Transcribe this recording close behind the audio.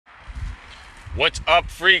What's up,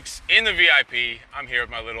 freaks in the VIP? I'm here with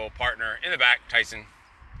my little partner in the back, Tyson.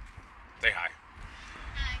 Say hi.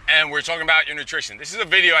 Hi. And we're talking about your nutrition. This is a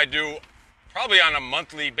video I do probably on a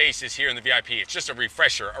monthly basis here in the VIP. It's just a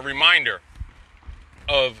refresher, a reminder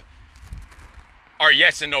of our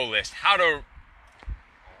yes and no list. How to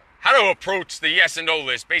approach the yes and no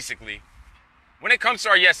list, basically. When it comes to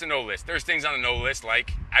our yes and no list, there's things on the no list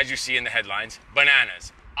like, as you see in the headlines,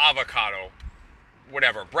 bananas, avocado,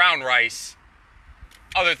 whatever, brown rice,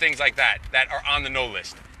 other things like that are on the no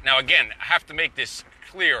list. Now again, I have to make this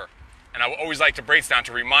clear, and I always like to break it down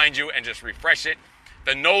to remind you and just refresh it.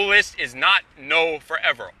 The no list is not no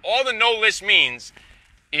forever. All the no list means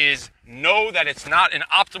is know that it's not an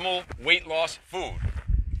optimal weight loss food.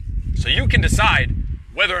 So you can decide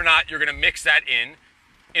whether or not you're gonna mix that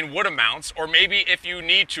in what amounts, or maybe if you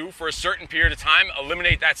need to, for a certain period of time,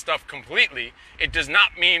 eliminate that stuff completely. It does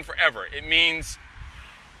not mean forever. It means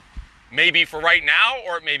maybe for right now,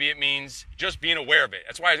 or maybe it means just being aware of it.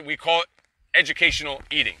 That's why we call it educational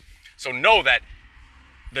eating. So know that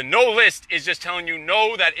the no list is just telling you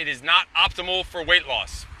know that it is not optimal for weight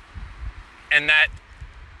loss. And that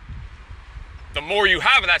the more you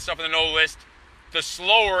have of that stuff in the no list, the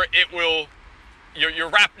slower it will,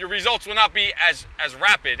 your results will not be as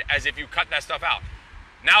rapid as if you cut that stuff out.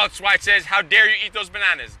 Now that's why it says, how dare you eat those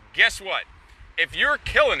bananas? Guess what? If you're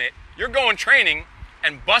killing it, you're going training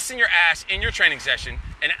and busting your ass in your training session,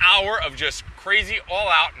 an hour of just crazy,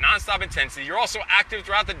 all-out, non-stop intensity. You're also active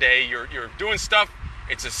throughout the day. You're doing stuff.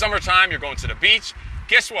 It's the summertime. You're going to the beach.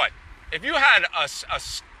 Guess what? If you had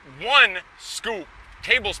one scoop,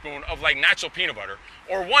 tablespoon of like natural peanut butter,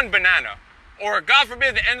 or one banana, or God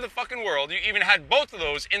forbid the end of the fucking world, you even had both of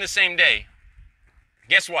those in the same day,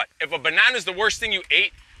 guess what? If a banana is the worst thing you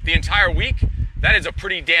ate the entire week, that is a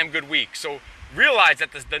pretty damn good week. So realize that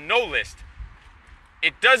the no list,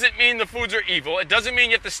 it doesn't mean the foods are evil. It doesn't mean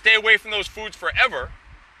you have to stay away from those foods forever.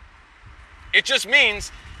 It just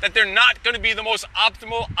means that they're not going to be the most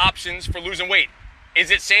optimal options for losing weight. Is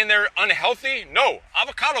it saying they're unhealthy? No.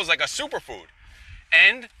 Avocado is like a superfood.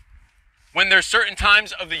 And when there's certain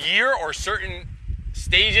times of the year or certain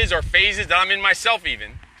stages or phases that I'm in myself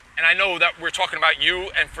even, and I know that we're talking about you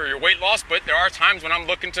and for your weight loss, but there are times when I'm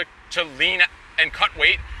looking to lean and cut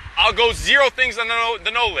weight, I'll go zero things on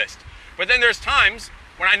the no list. But then there's times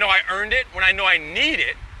when I know I earned it, when I know I need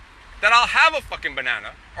it, that I'll have a fucking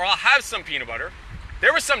banana or I'll have some peanut butter.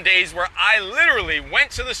 There were some days where I literally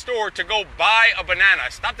went to the store to go buy a banana. I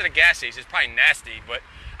stopped at a gas station. It's probably nasty, but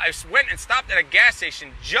I went and stopped at a gas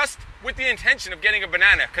station just with the intention of getting a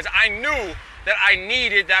banana because I knew that I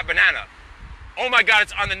needed that banana. Oh my God,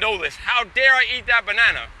 it's on the no list. How dare I eat that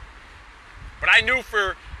banana? But I knew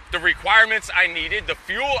for the requirements I needed, the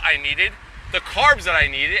fuel I needed, the carbs that I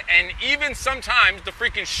needed, and even sometimes the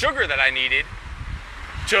freaking sugar that I needed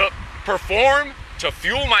to perform, to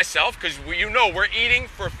fuel myself, because you know we're eating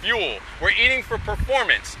for fuel. We're eating for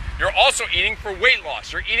performance. You're also eating for weight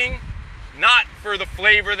loss. You're eating not for the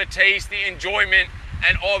flavor, the taste, the enjoyment,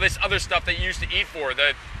 and all this other stuff that you used to eat for.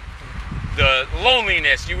 The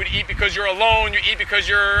loneliness. You would eat because you're alone. You eat because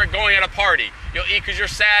you're going at a party. You'll eat because you're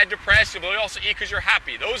sad, depressed. You'll also eat because you're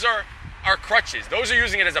happy. Those are our crutches. Those are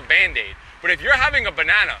using it as a Band-Aid. But if you're having a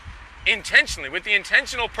banana intentionally, with the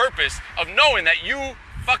intentional purpose of knowing that you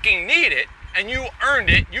fucking need it and you earned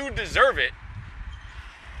it, you deserve it,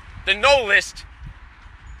 the no list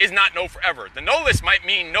is not no forever. The no list might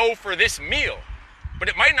mean no for this meal, but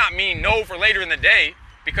it might not mean no for later in the day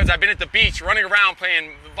because I've been at the beach running around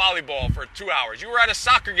playing volleyball for 2 hours. You were at a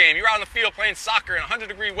soccer game. You were out in the field playing soccer in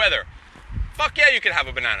 100-degree weather. Fuck yeah, you could have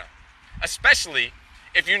a banana, especially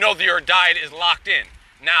if you know that your diet is locked in.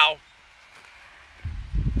 Now,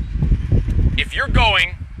 if you're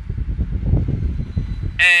going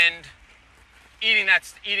and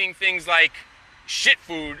eating things like shit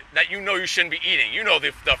food that you know you shouldn't be eating, you know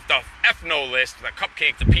the F no list, the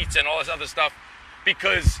cupcake, the pizza, and all this other stuff,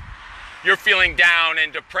 because you're feeling down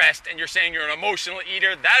and depressed and you're saying you're an emotional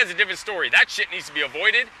eater, that is a different story. That shit needs to be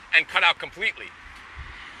avoided and cut out completely.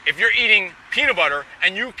 If you're eating peanut butter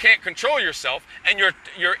and you can't control yourself and you're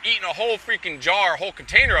eating a whole freaking jar, a whole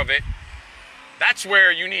container of it, that's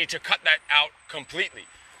where you need to cut that out completely.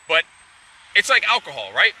 But it's like alcohol,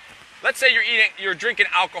 right? Let's say you're drinking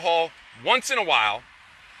alcohol once in a while,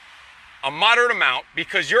 a moderate amount,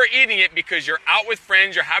 because you're eating it because you're out with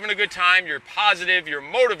friends, you're having a good time, you're positive, you're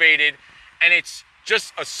motivated, and it's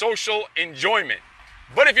just a social enjoyment.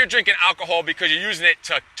 But if you're drinking alcohol because you're using it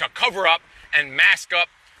to cover up and mask up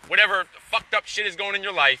whatever fucked up shit is going in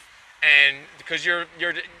your life, and because you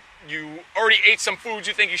already ate some foods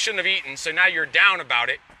you think you shouldn't have eaten, so now you're down about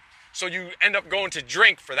it, so you end up going to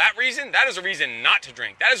drink for that reason, that is a reason not to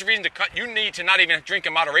drink. That is a reason to cut. You need to not even drink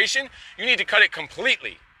in moderation. You need to cut it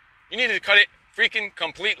completely. You need to cut it freaking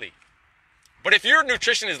completely. But if your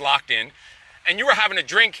nutrition is locked in and you are having a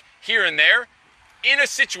drink here and there, in a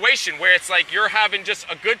situation where it's like you're having just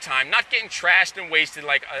a good time, not getting trashed and wasted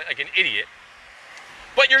like an idiot,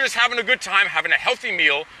 but you're just having a good time, having a healthy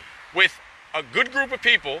meal with a good group of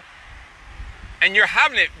people, and you're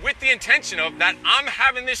having it with the intention of that I'm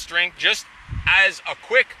having this drink just as a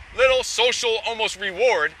quick little social almost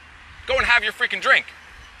reward, go and have your freaking drink.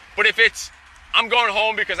 But if it's, I'm going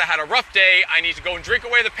home because I had a rough day, I need to go and drink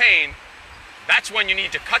away the pain, that's when you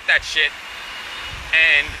need to cut that shit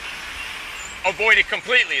and avoid it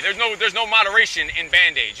completely. There's no moderation in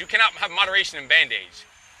Band-Aids. You cannot have moderation in Band-Aids.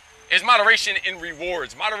 There's moderation in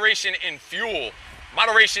rewards, moderation in fuel,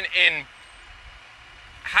 moderation in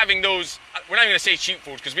having those, we're not even gonna say cheat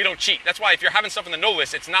foods because we don't cheat. That's why if you're having stuff on the no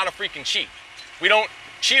list, it's not a freaking cheat.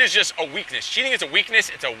 Cheat is just a weakness. Cheating is a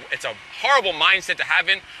weakness. It's a horrible mindset to have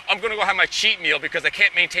in. I'm gonna go have my cheat meal because I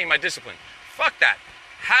can't maintain my discipline. Fuck that.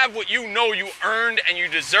 Have what you know you earned and you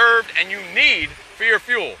deserved and you need for your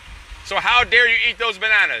fuel. So how dare you eat those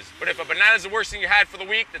bananas? But if a banana is the worst thing you had for the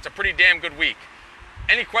week, that's a pretty damn good week.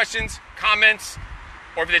 Any questions, comments,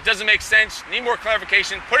 or if it doesn't make sense, need more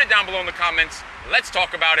clarification, put it down below in the comments. Let's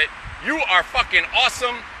talk about it. You are fucking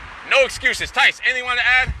awesome. No excuses. Tice, anything you want to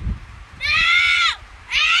add? No!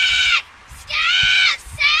 Excuses!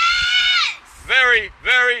 Very,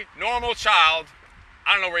 very normal child.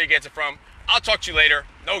 I don't know where he gets it from. I'll talk to you later.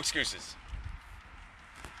 No excuses.